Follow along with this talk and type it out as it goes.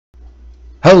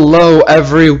Hello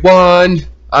everyone!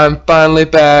 I'm finally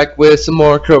back with some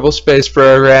more Kerbal Space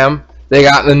Program. They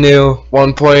got the new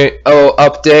 1.0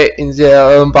 update in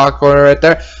the bottom corner right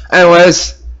there.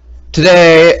 Anyways,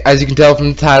 today, as you can tell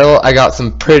from the title, I got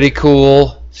some pretty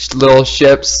cool little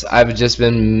ships I've just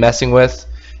been messing with.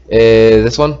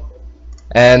 This one.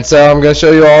 And so I'm going to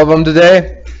show you all of them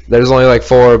today. There's only like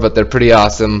 4, but they're pretty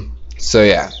awesome. So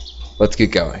yeah, let's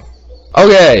get going.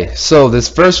 Okay, so this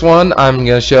first one I'm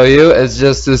going to show you is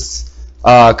just this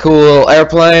cool little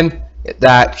airplane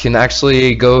that can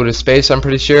actually go to space, I'm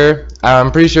pretty sure.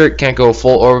 I'm pretty sure it can't go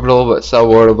full orbital, but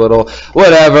suborbital.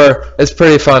 Whatever, it's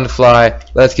pretty fun to fly.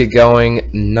 Let's get going.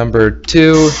 Number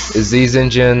 2 is these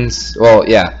engines. Well,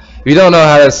 yeah, if you don't know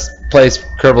how to play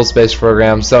Kerbal Space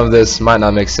Program, some of this might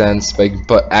not make sense, but you can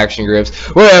put action grips.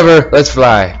 Whatever, let's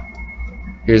fly.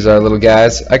 Here's our little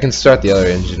guys. I can start the other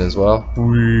engine as well.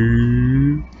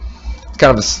 It's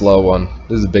kind of a slow one.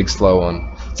 This is a big slow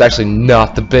one. It's actually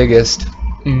not the biggest,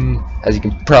 as you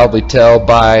can probably tell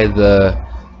by the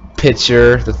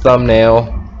picture, the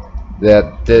thumbnail,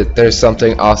 that there's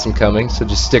something awesome coming. So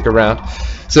just stick around.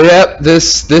 So yeah,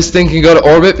 this thing can go to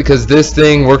orbit because this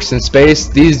thing works in space.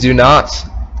 These do not.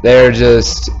 They're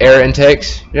just air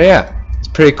intakes. Yeah, it's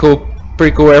pretty cool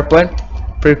airplane.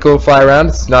 Pretty cool to fly around.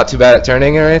 It's not too bad at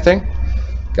turning or anything.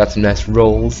 Got some nice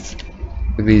rolls.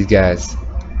 Look at these guys.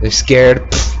 They're scared.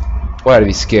 Pfft. Why to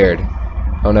be scared?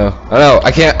 Oh no. Oh no.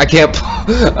 I can't.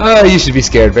 Oh, you should be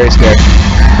scared. Very scared.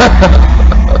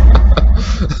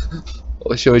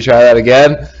 Well, should we try that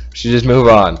again? We should just move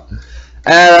on.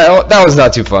 That was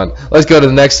not too fun. Let's go to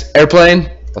the next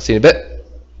airplane. I'll see you in a bit.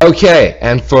 Okay,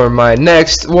 and for my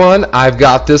next one, I've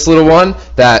got this little one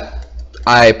that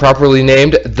I properly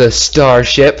named the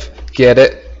Starship. Get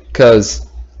it? Because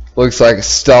looks like a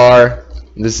star.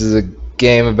 This is a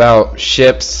game about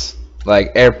ships,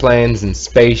 like airplanes and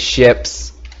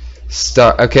spaceships.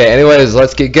 Okay, anyways,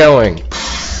 let's get going.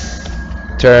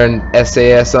 Turn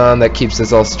SAS on. That keeps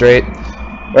us all straight.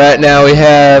 Right now we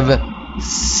have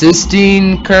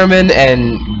Sistine Kerman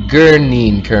and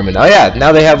Gurneen Kerman. Oh yeah,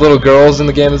 now they have little girls in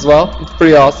the game as well. It's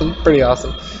pretty awesome. Pretty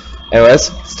awesome. Anyways,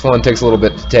 this one takes a little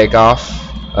bit to take off.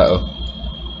 Uh-oh.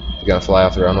 You're gonna fly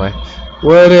off the runway.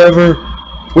 Whatever.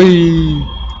 Whee!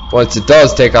 Once it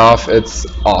does take off, it's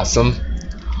awesome.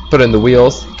 Put in the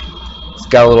wheels. It's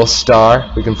got a little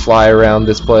star. We can fly around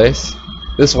this place.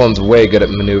 This one's way good at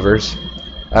maneuvers.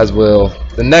 As will.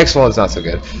 The next one's not so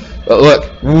good. But look.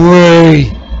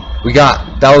 Whee!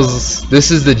 This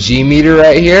is the G meter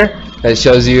right here. And it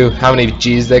shows you how many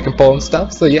G's they can pull and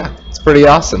stuff. So yeah, it's pretty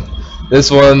awesome. This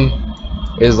one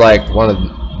is like one of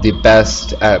the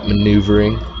best at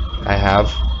maneuvering I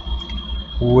have.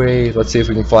 Wait, let's see if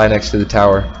we can fly next to the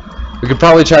tower. We could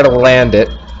probably try to land it.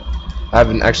 I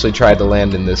haven't actually tried to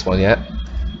land in this one yet.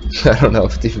 I don't know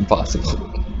if it's even possible.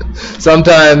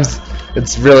 Sometimes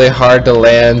it's really hard to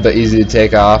land but easy to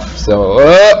take off. So,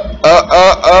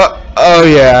 oh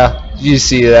yeah, you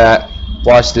see that?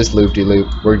 Watch this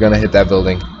loop-de-loop. We're gonna hit that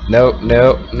building. Nope.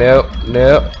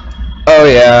 Oh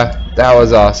yeah. That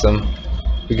was awesome.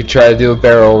 We could try to do a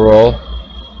barrel roll.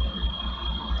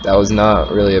 That was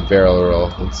not really a barrel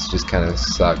roll. It's just kind of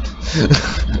sucked.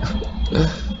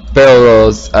 Barrel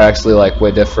rolls are actually like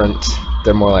way different.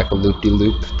 They're more like a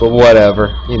loop-de-loop. But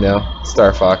whatever, you know,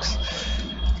 Star Fox.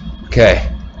 Okay,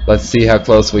 let's see how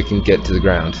close we can get to the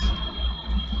ground.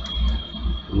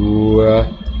 Ooh,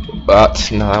 but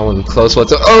no, that wasn't close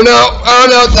whatsoever. Oh no! Oh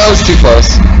no! That was too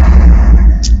close.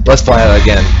 Let's fly that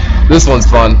again. This one's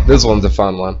fun. This one's a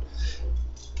fun one.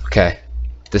 Okay.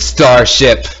 The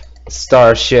Starship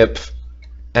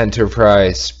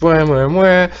Enterprise.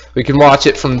 We can watch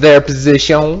it from their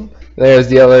position. There's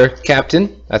the other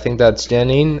captain. I think that's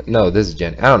Janine. No, this is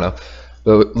Jenny. I don't know.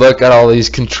 But look at all these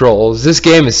controls. This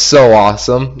game is so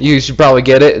awesome. You should probably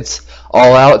get it. It's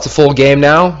all out. It's a full game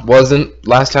now. Wasn't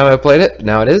last time I played it.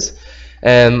 Now it is.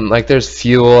 And like there's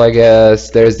fuel, I guess.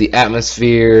 There's the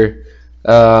atmosphere.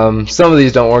 Some of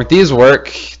these don't work. These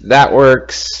work. That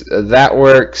works. That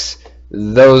works.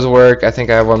 Those work. I think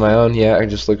I have one of my own. Yeah, I can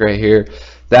just look right here.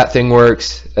 That thing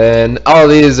works. And all of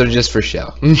these are just for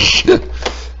show.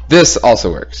 This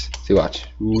also works. See, watch.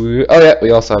 Oh yeah,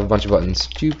 we also have a bunch of buttons.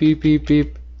 Beep, beep, beep,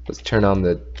 beep. Let's turn on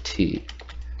the T.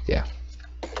 Yeah.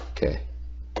 Okay.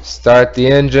 Start the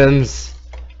engines.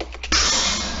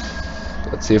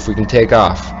 Let's see if we can take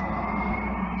off.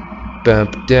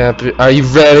 Are you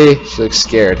ready? She looks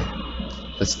scared.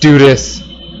 Let's do this.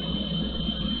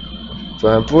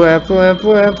 We're gonna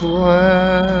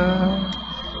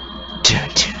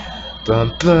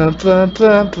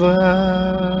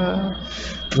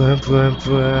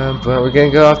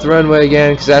go off the runway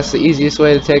again because that's the easiest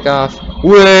way to take off.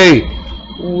 Wait,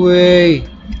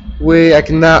 I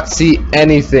cannot see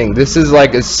anything. This is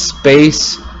like a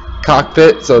space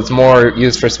cockpit, so it's more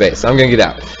used for space. I'm gonna get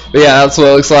out. But yeah, that's what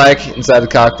it looks like inside the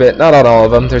cockpit. Not on all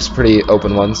of them. There's pretty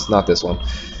open ones. Not this one.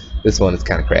 This one is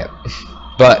kind of crap.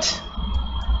 But,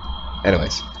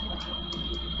 anyways,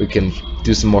 we can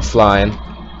do some more flying.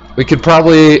 We could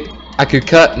probably, I could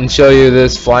cut and show you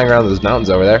this flying around those mountains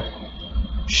over there.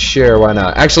 Sure, why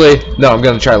not? Actually, no, I'm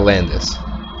gonna try to land this.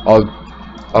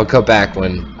 I'll cut back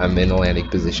when I'm in a landing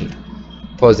position.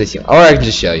 Position. Or I can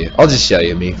just show you. I'll just show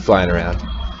you me flying around.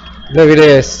 Look at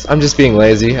this. I'm just being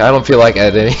lazy. I don't feel like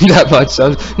editing that much.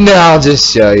 So no, I'll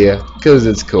just show you because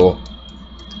it's cool.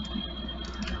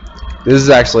 This is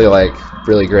actually like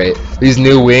really great. These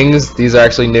new wings, these are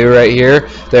actually new right here.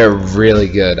 They're really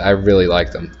good. I really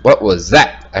like them. What was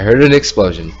that? I heard an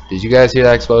explosion. Did you guys hear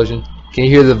that explosion? Can you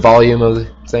hear the volume of the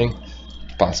thing?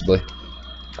 Possibly.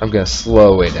 I'm gonna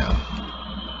slow way down.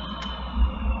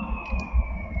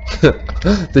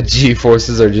 The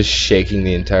G-forces are just shaking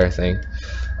the entire thing.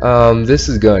 This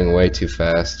is going way too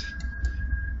fast.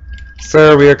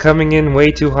 Sir, we are coming in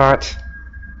way too hot.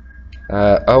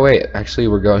 Oh wait, actually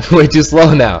we're going way too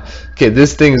slow now. Okay,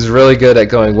 this thing is really good at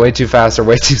going way too fast or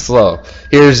way too slow.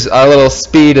 Here's a little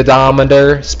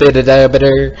speedometer,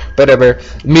 whatever,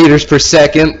 meters per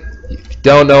second. If you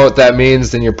don't know what that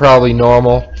means, then you're probably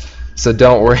normal, so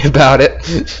don't worry about it.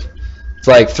 It's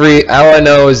like all I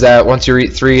know is that once you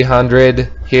reach 300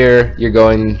 here, you're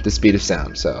going the speed of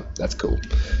sound, so that's cool.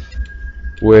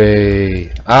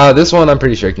 This one I'm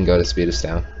pretty sure can go to speed of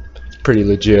sound. It's pretty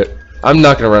legit. I'm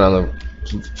not gonna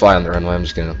fly on the runway. I'm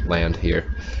just gonna land here.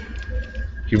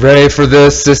 You ready for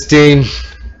this, Sistine?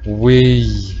 I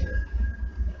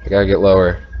gotta get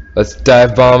lower. Let's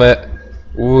dive bomb it.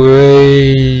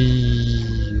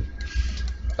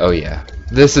 Oh yeah.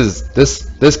 This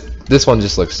one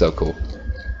just looks so cool.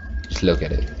 Just look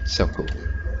at it. So cool.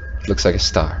 Looks like a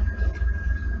star.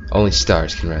 Only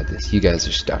stars can ride this. You guys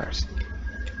are stars.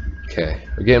 Okay,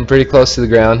 we're getting pretty close to the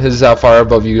ground. This is how far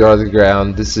above you are the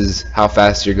ground. This is how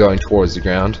fast you're going towards the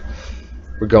ground.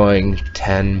 We're going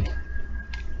 10.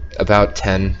 About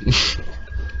 10.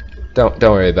 Don't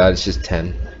worry about it. It's just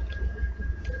 10.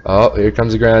 Oh, here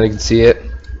comes the ground. You can see it.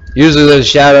 Usually there's a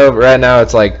shadow, but right now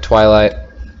it's like Twilight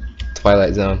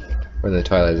Zone. We're in the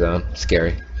Twilight Zone.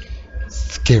 Scary.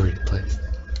 Scary place.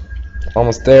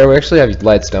 Almost there. We actually have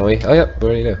lights, don't we? Oh, yep. What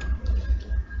do you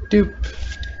do? Doop.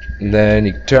 And then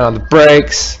you turn on the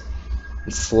brakes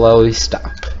and slowly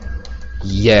stop.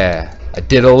 Yeah. I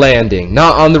did a landing.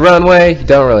 Not on the runway. You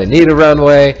don't really need a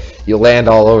runway. You land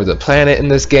all over the planet in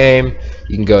this game.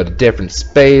 You can go to different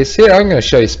space. Here, I'm going to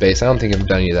show you space. I don't think I've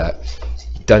done you that.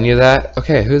 Done you that?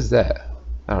 Okay, who's that?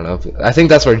 I don't know. I think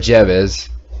that's where Jeb is.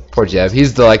 Poor Jeb.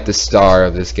 He's the star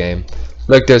of this game.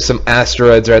 Look, there's some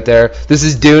asteroids right there. This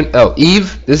is Dune. Oh,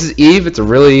 Eve. This is Eve. It's a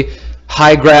really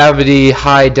high gravity,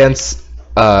 high dense,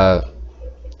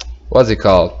 what's it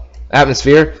called?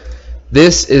 Atmosphere.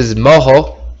 This is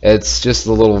Moho. It's just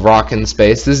a little rock in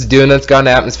space. This is Dune that's gone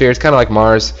to atmosphere. It's kind of like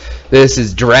Mars. This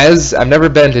is Drez. I've never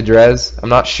been to Drez. I'm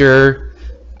not sure.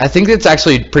 I think it's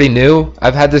actually pretty new.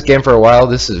 I've had this game for a while.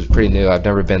 This is pretty new. I've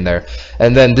never been there.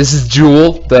 And then this is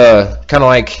Jewel, the kind of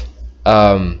like,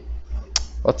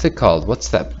 what's it called? What's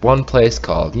that one place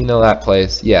called? You know that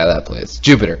place? Yeah, that place.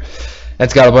 Jupiter. And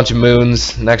it's got a bunch of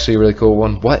moons. And actually a really cool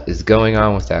one. What is going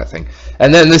on with that thing?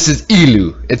 And then this is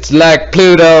Ilu. It's like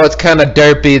Pluto. It's kind of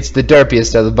derpy. It's the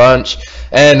derpiest of the bunch.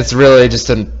 And it's really just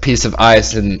a piece of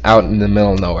ice and out in the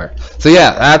middle of nowhere. So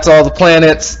yeah, that's all the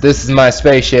planets. This is my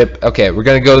spaceship. Okay, we're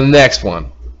going to go to the next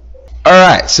one.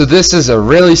 Alright, so this is a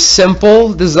really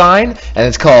simple design, and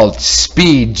it's called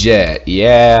Speed Jet.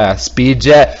 Yeah, Speed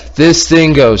Jet. This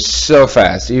thing goes so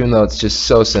fast, even though it's just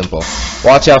so simple.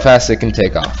 Watch how fast it can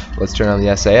take off. Let's turn on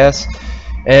the SAS.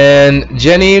 And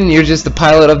Janine, you're just the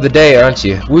pilot of the day, aren't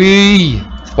you? Whee!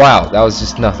 Wow, that was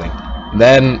just nothing. And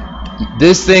then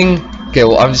this thing, okay,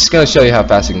 well, I'm just going to show you how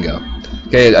fast it can go.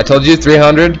 Okay, I told you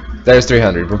 300. There's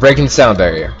 300. We're breaking the sound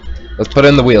barrier. Let's put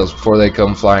in the wheels before they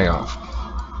come flying off.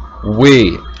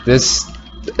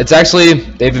 It's actually,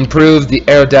 they've improved the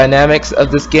aerodynamics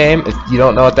of this game. If you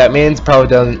don't know what that means, probably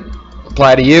doesn't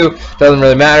apply to you. Doesn't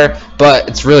really matter, but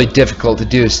it's really difficult to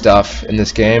do stuff in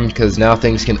this game because now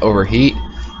things can overheat.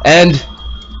 And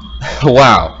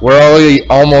wow, we're already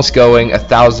almost going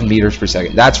 1,000 meters per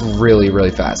second. That's really,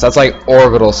 really fast. That's like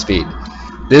orbital speed.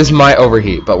 This might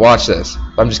overheat, but watch this.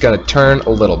 I'm just gonna turn a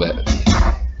little bit.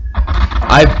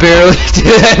 I barely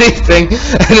did anything,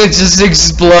 and it just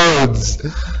explodes.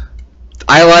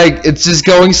 It's just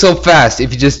going so fast.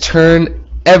 If you just turn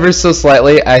ever so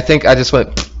slightly, I think I just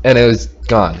went, and it was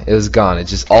gone. It was gone. It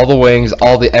just, all the wings,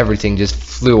 all the everything just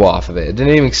flew off of it. It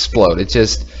didn't even explode. It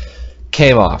just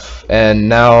came off. And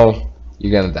now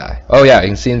you're gonna die. Oh yeah, you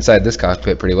can see inside this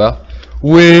cockpit pretty well.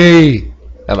 Whee!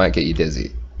 That might get you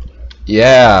dizzy.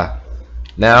 Yeah.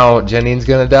 Now Janine's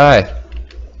gonna die.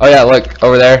 Oh yeah, look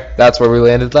over there. That's where we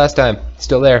landed last time.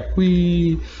 Still there.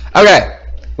 Whee! Okay,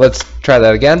 let's try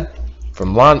that again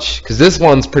from launch, because this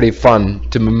one's pretty fun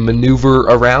to maneuver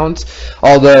around,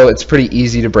 although it's pretty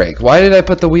easy to break. Why did I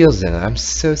put the wheels in? I'm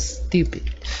so stupid.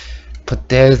 Put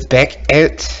those back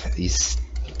out, you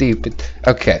stupid.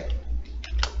 Okay,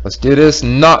 let's do this.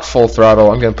 Not full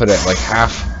throttle. I'm gonna put it at like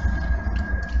half,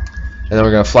 and then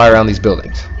we're gonna fly around these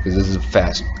buildings, because this is a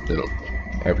fast little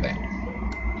airplane.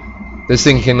 This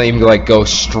thing can even like go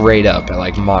straight up at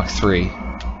like Mach 3.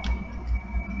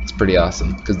 It's pretty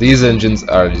awesome, because these engines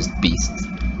are just beasts.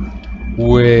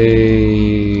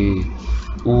 Whee!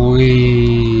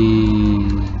 Whee!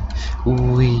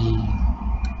 Whee!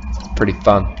 It's pretty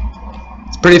fun.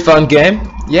 It's a pretty fun game.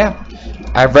 Yeah,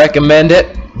 I recommend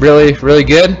it. Really, really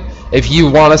good. If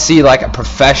you want to see like a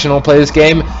professional play this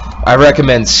game, I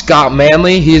recommend Scott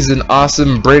Manley. He's an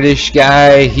awesome British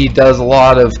guy. He does a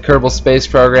lot of Kerbal Space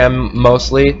Program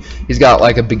mostly. He's got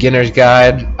like a beginner's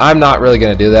guide. I'm not really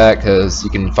going to do that because you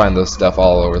can find those stuff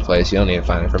all over the place. You don't need to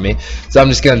find it from me. So I'm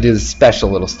just going to do the special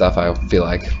little stuff I feel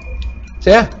like. So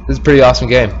yeah, this is a pretty awesome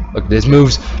game. Look, there's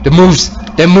moves. The moves.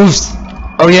 Them moves.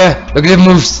 Oh yeah, look at them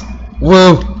moves.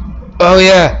 Whoa. Oh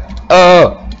yeah.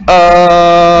 Oh.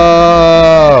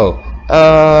 Oh.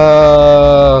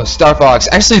 Oh, Star Fox.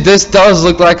 Actually, this does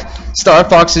look like Star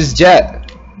Fox's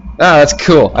jet. Ah, that's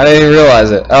cool. I didn't even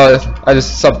realize it. Oh, I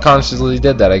just subconsciously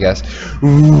did that, I guess.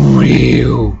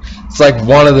 Ooh, it's like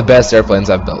one of the best airplanes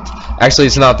I've built. Actually,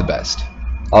 it's not the best.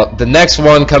 The next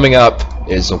one coming up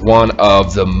is one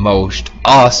of the most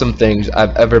awesome things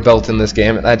I've ever built in this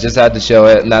game, and I just had to show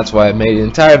it, and that's why I made an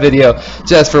entire video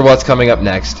just for what's coming up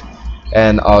next.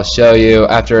 And I'll show you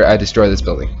after I destroy this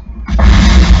building.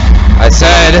 I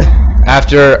said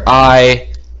after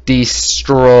I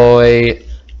destroy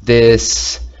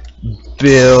this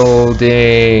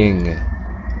building.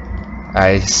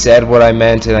 I said what I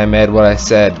meant and I meant what I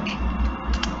said.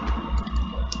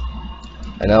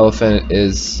 An elephant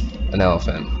is an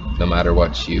elephant, no matter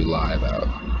what you lie about.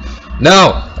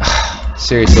 No!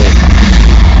 Seriously.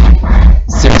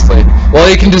 Seriously. Well,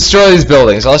 you can destroy these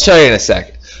buildings. I'll show you in a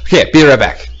second. Okay, be right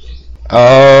back.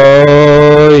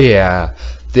 Oh, yeah.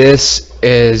 This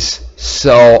is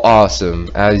so awesome.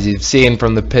 As you've seen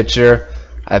from the picture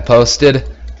I posted,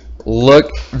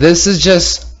 look, this is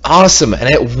just awesome, and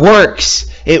it works.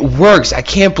 It works. I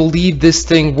can't believe this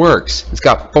thing works. It's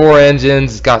got 4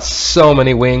 engines. It's got so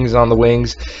many wings on the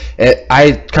wings.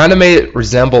 I kind of made it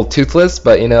resemble Toothless,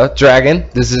 but you know, dragon.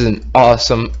 This is an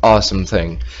awesome, awesome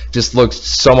thing. Just looks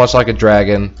so much like a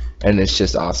dragon, and it's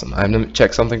just awesome. I'm gonna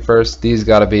check something first. These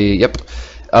gotta be, yep.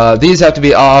 These have to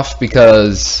be off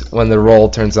because when the roll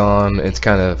turns on, it's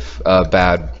kind of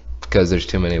bad because there's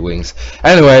too many wings.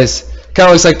 Anyways, kind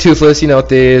of looks like Toothless. You know what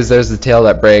these? There's the tail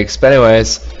that breaks. But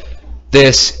anyways,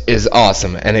 this is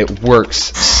awesome and it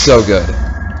works so good,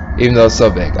 even though it's so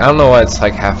big. I don't know why it's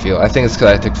like half fuel. I think it's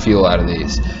because I took fuel out of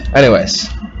these. Anyways,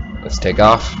 let's take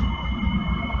off.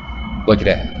 Look at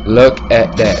that. Look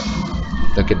at that.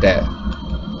 Look at that.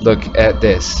 Look at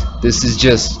this. This is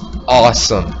just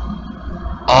awesome.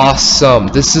 Awesome.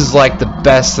 This is like the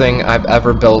best thing I've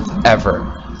ever built ever.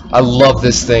 I love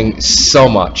this thing so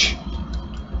much.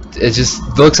 It just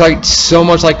looks like so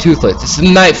much like Toothless. It's a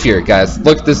Night Fury, guys.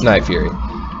 Look at this Night Fury.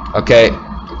 Okay,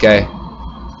 okay.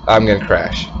 I'm gonna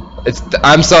crash.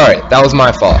 I'm sorry. That was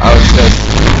my fault. I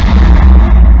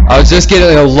was just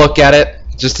getting a look at it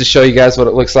just to show you guys what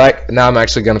it looks like. Now I'm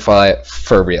actually gonna fly it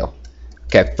for real.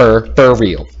 Okay, for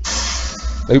real.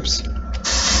 Oops.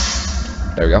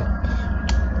 There we go.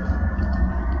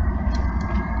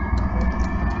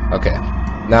 Okay,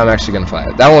 now I'm actually gonna fly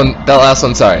it. That last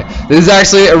one, sorry. This is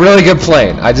actually a really good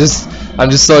plane. I'm just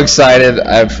so excited.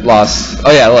 I've lost.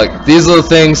 Oh yeah, look, these little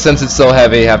things, since it's so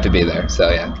heavy, have to be there. So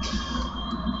yeah,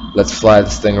 let's fly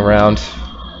this thing around.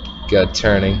 Good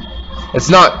turning. It's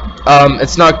not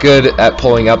good at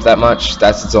pulling up that much.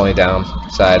 That's its only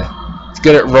downside. It's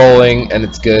good at rolling and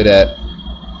it's good at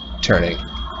turning,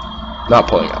 not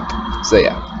pulling up. So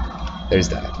yeah, there's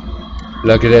that.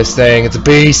 Look at this thing. It's a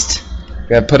beast.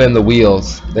 Gonna put in the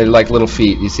wheels. They're like little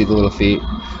feet. You see the little feet?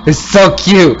 It's so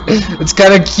cute. It's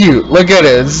kind of cute. Look at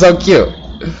it. It's so cute.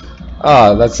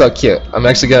 Oh, that's so cute. I'm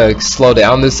actually gonna slow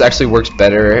down. This actually works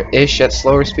better-ish at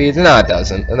slower speeds. No, it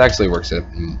doesn't. It actually works at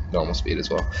normal speed as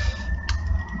well.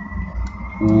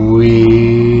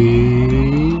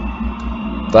 Wee.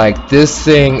 Like, this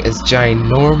thing is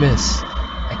ginormous.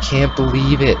 I can't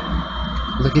believe it.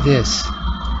 Look at this.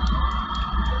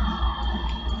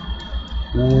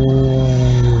 Ooh.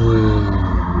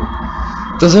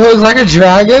 Does it look like a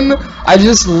dragon? I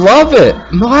just love it.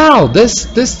 Wow, this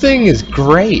thing is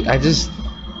great.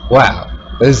 Wow.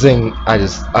 This thing, I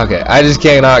just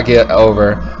cannot get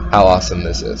over how awesome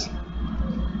this is.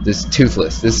 This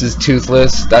Toothless. This is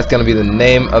Toothless. That's gonna be the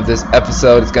name of this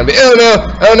episode. It's gonna be, oh no,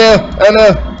 oh no, oh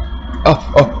no.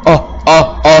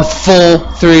 Oh, full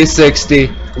 360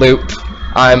 loop.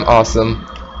 I'm awesome.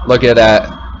 Look at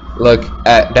that. Look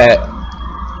at that.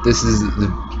 This is the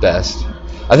best.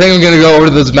 I think I'm gonna go over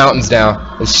to those mountains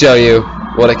now and show you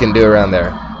what I can do around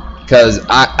there. Cause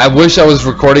I wish I was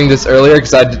recording this earlier,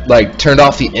 because I like turned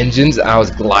off the engines and I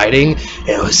was gliding, and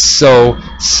it was so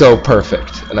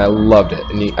perfect, and I loved it.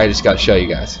 And I just gotta show you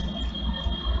guys.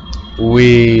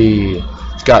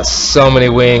 It's got so many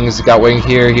wings. It's got wing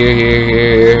here.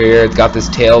 It's got this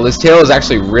tail. This tail is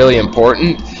actually really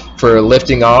important for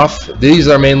lifting off. These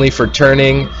are mainly for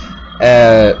turning.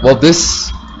 Well, these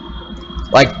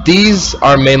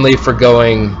are mainly for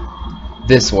going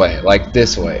this way, like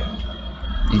this way.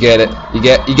 You get it? You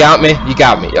got me? You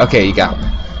got me. Okay, you got me.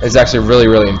 It's actually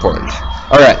really important.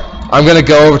 Alright, I'm gonna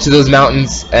go over to those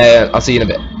mountains and I'll see you in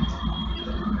a bit.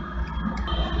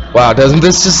 Wow, doesn't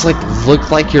this just like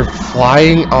look like you're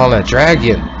flying on a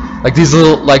dragon? Like these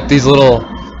little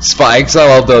spikes. I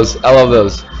love those.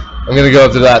 I'm gonna go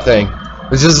up to that thing.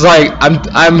 It's just like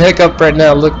I'm hiccup right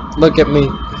now. Look at me.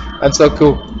 I'm so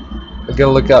cool. I'm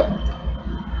gonna look up.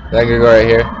 I'm gonna go right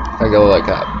here. I'm gonna look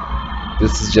up.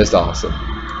 This is just awesome.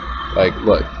 Like,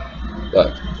 look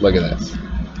at this.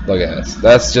 Look at this.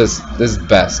 This is the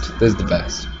best. This is the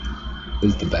best.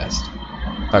 This is the best.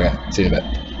 Okay, see you in a bit.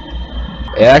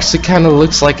 It actually kind of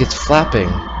looks like it's flapping.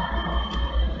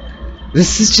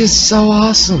 This is just so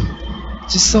awesome.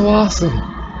 Just so awesome.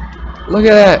 Look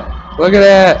at that. Look at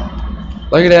that.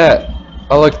 Look at that.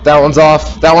 Oh, look, that one's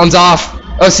off. That one's off.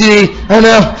 Oh, CD. Oh,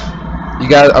 no. You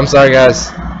guys, I'm sorry,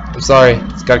 guys. I'm sorry.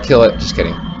 It's gotta kill it. Just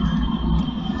kidding.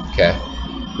 Okay.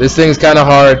 This thing's kind of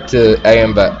hard to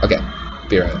aim, but okay.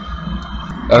 Be right.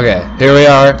 Okay, here we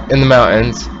are in the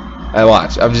mountains. And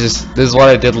watch. This is what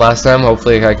I did last time.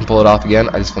 Hopefully I can pull it off again.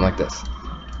 I just went like this.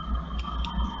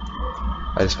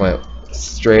 I just went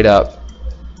straight up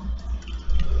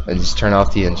and just turn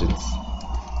off the engines.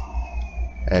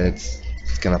 And it's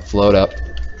gonna float up.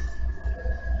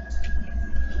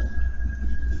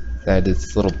 Then I did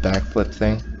this little backflip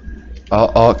thing.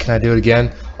 Oh, can I do it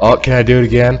again? Oh, can I do it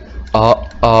again?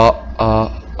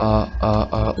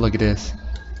 Look at this.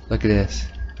 Look at this.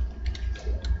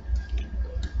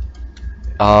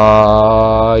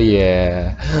 Oh,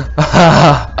 yeah.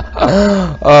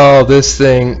 Oh, this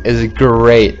thing is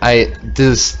great.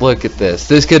 Just look at this.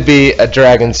 This could be a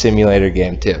dragon simulator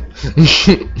game, too.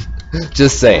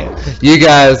 Just saying. You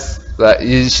guys,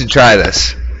 you should try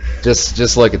this.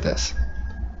 Just look at this.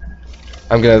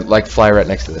 I'm gonna, like, fly right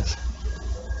next to this.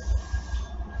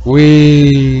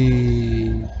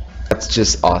 Whee! That's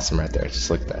just awesome right there. Just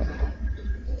look at that.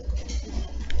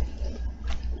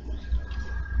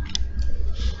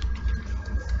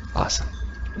 Awesome.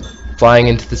 Flying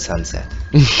into the sunset.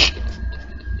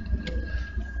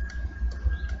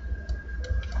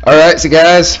 Alright, so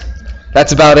guys,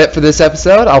 that's about it for this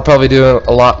episode. I'll probably do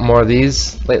a lot more of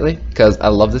these lately because I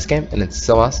love this game and it's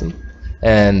so awesome.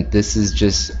 And this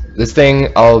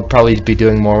thing I'll probably be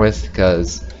doing more with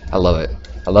because I love it.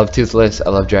 I love Toothless, I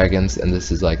love dragons, and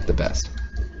this is like the best.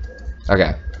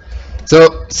 Okay.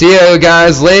 So, see you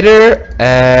guys later,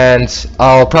 and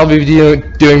I'll probably be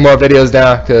doing more videos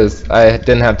now because I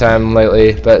didn't have time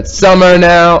lately. But it's summer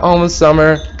now, almost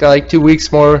summer. Got like 2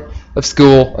 weeks more of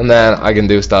school, and then I can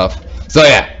do stuff. So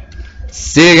yeah,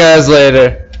 see you guys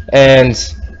later, and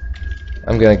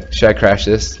should I crash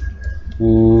this?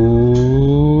 Ooh,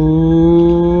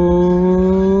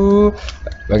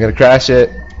 I'm gonna crash it.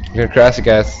 I'm gonna crash it,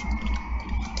 guys.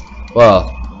 Well,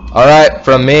 alright,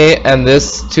 from me and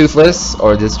this Toothless,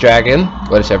 or this dragon,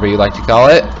 whichever you like to call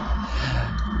it.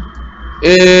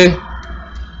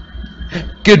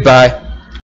 Goodbye.